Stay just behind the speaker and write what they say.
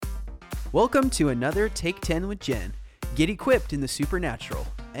Welcome to another Take 10 with Jen. Get equipped in the supernatural.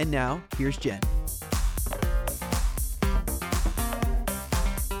 And now, here's Jen.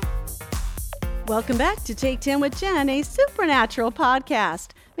 Welcome back to Take 10 with Jen, a supernatural podcast.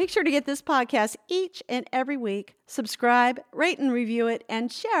 Make sure to get this podcast each and every week. Subscribe, rate and review it,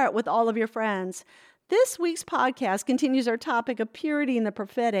 and share it with all of your friends. This week's podcast continues our topic of purity in the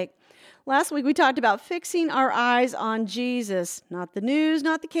prophetic. Last week we talked about fixing our eyes on Jesus, not the news,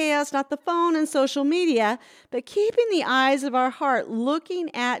 not the chaos, not the phone and social media, but keeping the eyes of our heart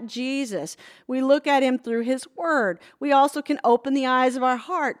looking at Jesus. We look at him through his word. We also can open the eyes of our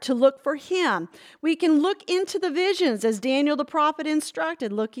heart to look for him. We can look into the visions as Daniel the prophet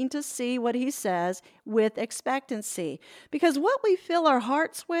instructed, looking to see what he says with expectancy. Because what we fill our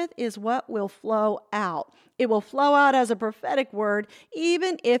hearts with is what will flow out. It will flow out as a prophetic word,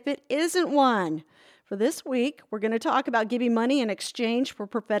 even if it isn't one. For this week, we're going to talk about giving money in exchange for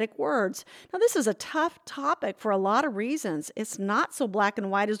prophetic words. Now, this is a tough topic for a lot of reasons. It's not so black and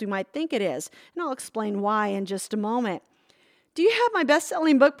white as we might think it is, and I'll explain why in just a moment. Do you have my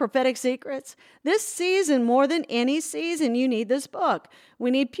best-selling book, Prophetic Secrets? This season, more than any season, you need this book.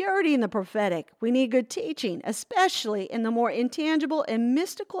 We need purity in the prophetic. We need good teaching, especially in the more intangible and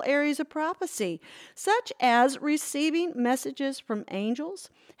mystical areas of prophecy, such as receiving messages from angels,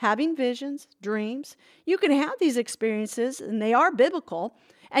 having visions, dreams. You can have these experiences, and they are biblical,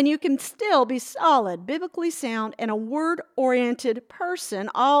 and you can still be solid, biblically sound, and a word-oriented person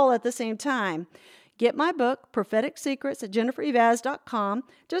all at the same time. Get my book, Prophetic Secrets, at jenniferevaz.com.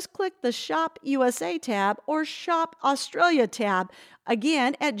 Just click the Shop USA tab or Shop Australia tab,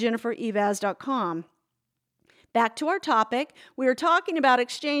 again at jenniferevaz.com. Back to our topic, we are talking about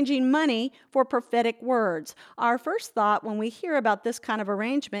exchanging money for prophetic words. Our first thought when we hear about this kind of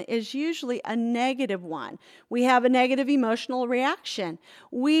arrangement is usually a negative one. We have a negative emotional reaction.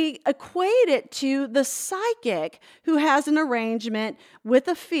 We equate it to the psychic who has an arrangement with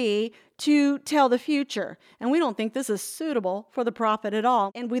a fee to tell the future. And we don't think this is suitable for the prophet at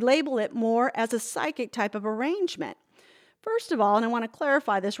all. And we label it more as a psychic type of arrangement. First of all, and I want to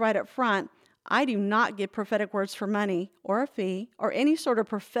clarify this right up front, I do not give prophetic words for money or a fee or any sort of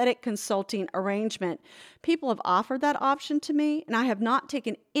prophetic consulting arrangement. People have offered that option to me, and I have not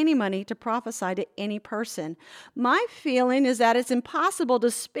taken any money to prophesy to any person. My feeling is that it's impossible to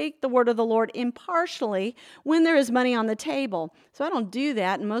speak the word of the Lord impartially when there is money on the table. So I don't do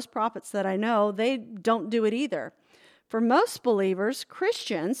that, and most prophets that I know, they don't do it either. For most believers,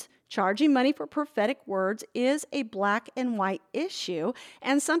 Christians, charging money for prophetic words is a black and white issue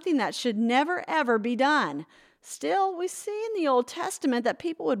and something that should never, ever be done. Still, we see in the Old Testament that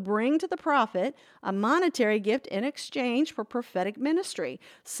people would bring to the prophet a monetary gift in exchange for prophetic ministry,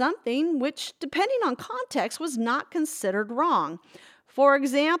 something which, depending on context, was not considered wrong. For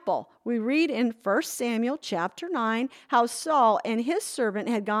example, we read in 1 Samuel chapter 9 how Saul and his servant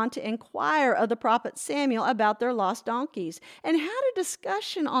had gone to inquire of the prophet Samuel about their lost donkeys and had a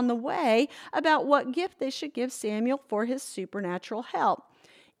discussion on the way about what gift they should give Samuel for his supernatural help.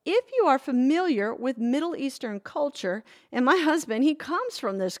 If you are familiar with Middle Eastern culture, and my husband, he comes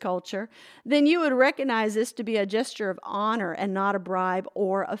from this culture, then you would recognize this to be a gesture of honor and not a bribe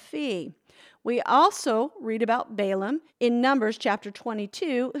or a fee. We also read about Balaam in Numbers chapter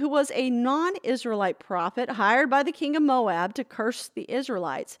 22, who was a non-Israelite prophet hired by the king of Moab to curse the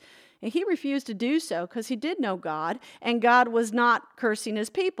Israelites. And he refused to do so because he did know God, and God was not cursing his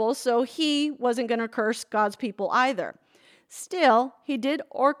people, so he wasn't going to curse God's people either. Still, he did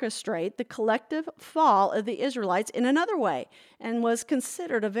orchestrate the collective fall of the Israelites in another way and was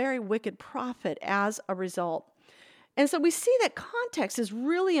considered a very wicked prophet as a result. And so we see that context is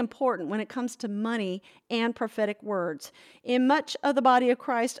really important when it comes to money and prophetic words. In much of the body of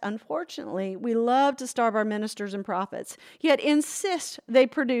Christ, unfortunately, we love to starve our ministers and prophets, yet insist they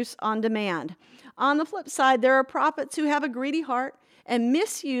produce on demand. On the flip side, there are prophets who have a greedy heart and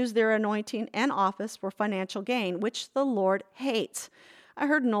misuse their anointing and office for financial gain, which the Lord hates. I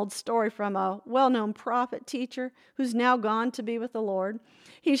heard an old story from a well-known prophet teacher who's now gone to be with the Lord.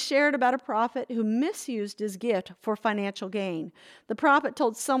 He shared about a prophet who misused his gift for financial gain. The prophet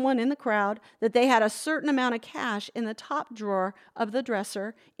told someone in the crowd that they had a certain amount of cash in the top drawer of the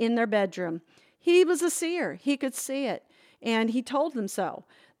dresser in their bedroom. He was a seer. He could see it, and he told them so.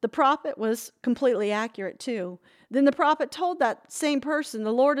 The prophet was completely accurate, too. Then the prophet told that same person,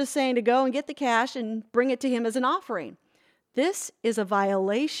 the Lord is saying to go and get the cash and bring it to him as an offering. This is a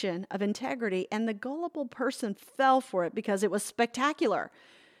violation of integrity, and the gullible person fell for it because it was spectacular.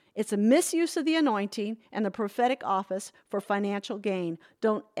 It's a misuse of the anointing and the prophetic office for financial gain.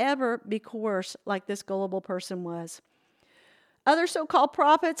 Don't ever be coerced like this gullible person was. Other so-called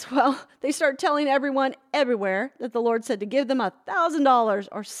prophets, well, they start telling everyone everywhere that the Lord said to give them $1,000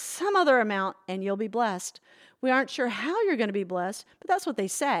 or some other amount and you'll be blessed. We aren't sure how you're going to be blessed, but that's what they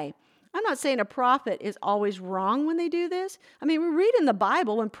say. I'm not saying a prophet is always wrong when they do this. I mean, we read in the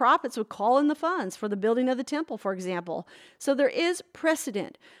Bible when prophets would call in the funds for the building of the temple, for example. So there is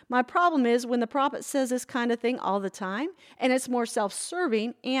precedent. My problem is when the prophet says this kind of thing all the time, and it's more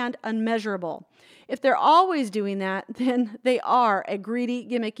self-serving and unmeasurable. If they're always doing that, then they are a greedy,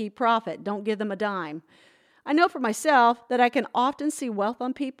 gimmicky prophet. Don't give them a dime. I know for myself that I can often see wealth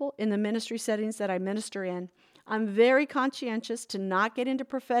on people in the ministry settings that I minister in. I'm very conscientious to not get into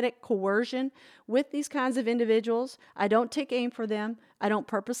prophetic coercion with these kinds of individuals. I don't take aim for them. I don't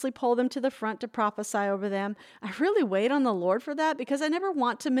purposely pull them to the front to prophesy over them. I really wait on the Lord for that because I never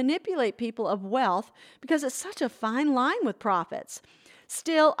want to manipulate people of wealth because it's such a fine line with prophets.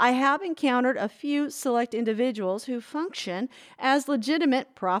 Still, I have encountered a few select individuals who function as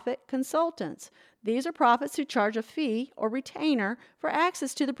legitimate prophet consultants. These are prophets who charge a fee or retainer for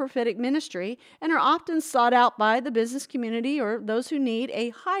access to the prophetic ministry and are often sought out by the business community or those who need a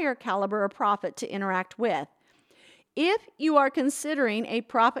higher caliber of prophet to interact with. If you are considering a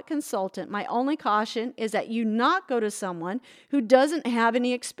prophet consultant, my only caution is that you not go to someone who doesn't have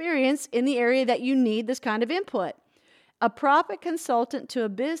any experience in the area that you need this kind of input. A prophet consultant to a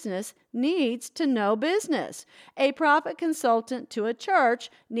business needs to know business. A prophet consultant to a church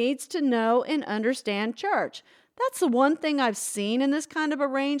needs to know and understand church. That's the one thing I've seen in this kind of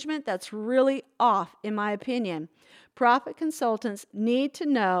arrangement that's really off, in my opinion. Prophet consultants need to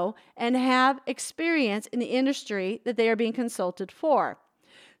know and have experience in the industry that they are being consulted for.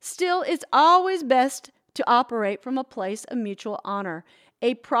 Still, it's always best to operate from a place of mutual honor.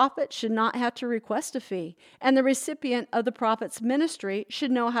 A prophet should not have to request a fee, and the recipient of the prophet's ministry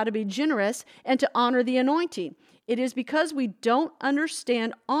should know how to be generous and to honor the anointing. It is because we don't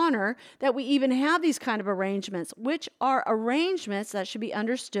understand honor that we even have these kind of arrangements, which are arrangements that should be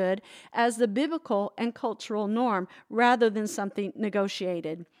understood as the biblical and cultural norm rather than something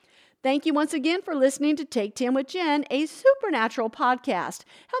negotiated. Thank you once again for listening to Take 10 with Jen, a supernatural podcast.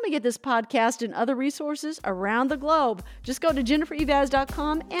 Help me get this podcast and other resources around the globe. Just go to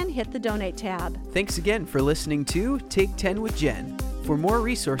jenniferevaz.com and hit the donate tab. Thanks again for listening to Take 10 with Jen. For more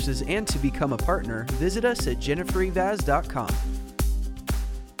resources and to become a partner, visit us at jenniferevaz.com.